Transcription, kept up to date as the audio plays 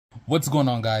What's going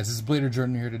on, guys? This is Blader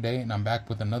Jordan here today, and I'm back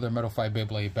with another Metal Fight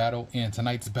Beyblade battle. And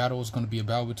tonight's battle is going to be a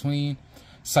battle between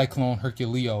Cyclone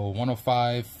Herculeo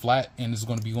 105 flat, and is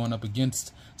going to be going up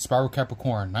against Spiral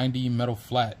Capricorn 90 metal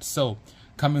flat. So,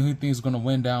 comment who thinks is going to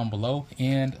win down below,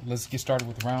 and let's get started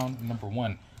with round number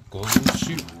one. Go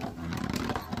shoot.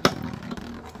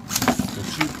 Go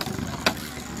shoot.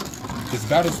 This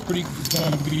battle's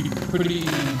going to be pretty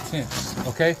intense,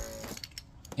 okay?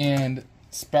 And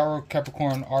Spiral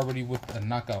Capricorn already with a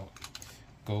knockout.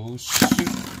 Go shoot.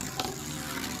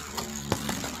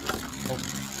 Oh.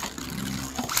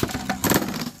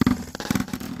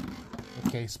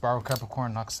 Okay, Spiral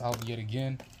Capricorn knocks out yet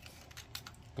again.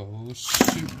 Go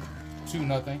shoot.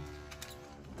 2-0.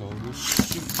 Go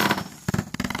shoot.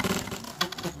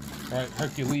 Alright,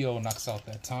 Herculeo knocks out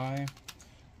that time.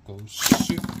 Go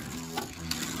shoot.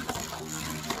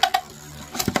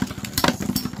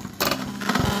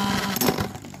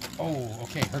 Oh,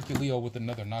 okay, Herculeo with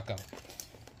another knockout.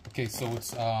 Okay, so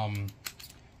it's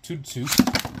 2-2.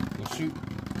 Go shoot.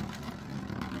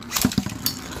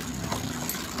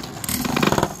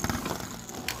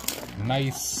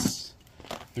 Nice.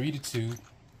 3-2.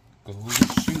 Go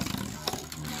shoot.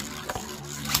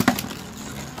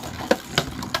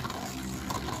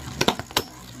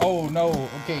 Oh no,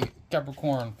 okay,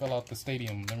 Capricorn fell out the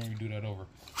stadium. Let me redo that over.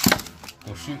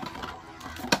 Go shoot.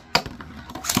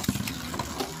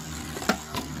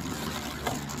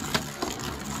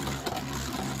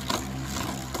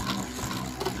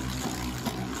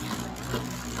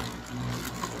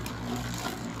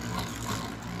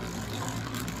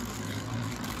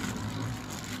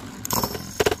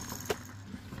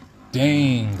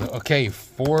 Dang. Okay,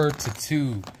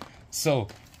 4-2. So,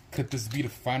 could this be the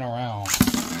final round?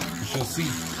 We shall see.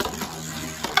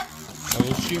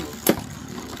 Oh, shoot.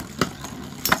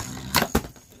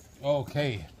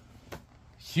 Okay.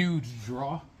 Huge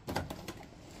draw.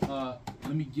 Let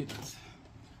me get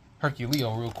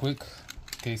Herculeo real quick.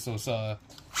 Okay, so it's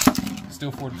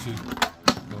still 4-2.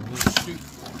 Go shoot.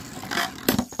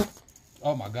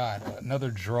 Oh my god,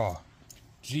 another draw.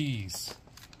 Jeez.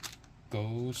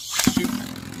 Go shoot.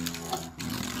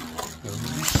 Go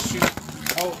shoot.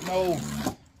 Oh no!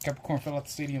 Capricorn fell out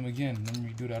the stadium again. Let me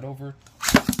redo that over.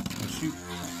 Go shoot.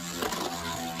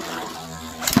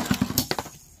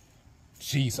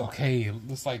 Jeez, okay.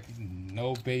 Looks like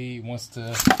nobody wants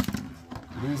to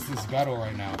lose this battle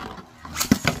right now.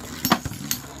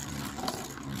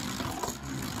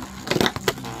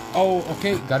 Oh,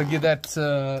 okay. Gotta give that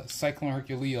to Cyclone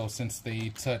Herculeo since they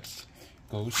touched.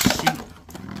 Go shoot.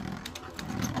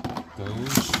 Go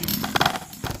shoot.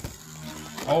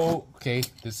 Oh, okay.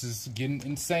 This is getting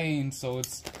insane. So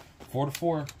it's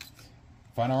 4-4.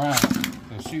 Final round.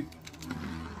 Go shoot.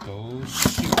 Go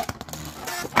shoot.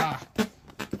 Ah.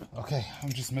 Okay,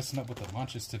 I'm just messing up with the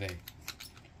launches today.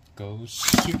 Go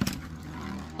shoot.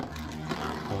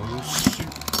 Go shoot.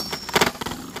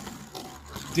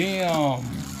 Damn.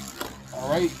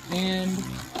 Alright, and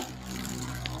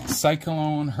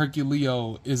Cyclone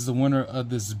Herculeo is the winner of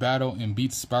this battle and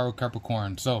beats Spiral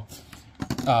Capricorn. So,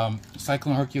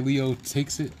 Cyclone Herculeo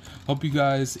takes it. Hope you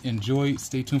guys enjoy.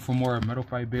 Stay tuned for more Metal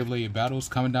Fight Beyblade battles.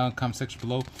 Comment down in the comment section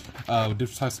below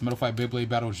different types of Metal Fight Beyblade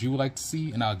battles you would like to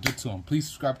see, and I'll get to them. Please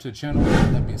subscribe to the channel.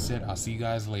 That being said, I'll see you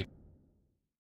guys later.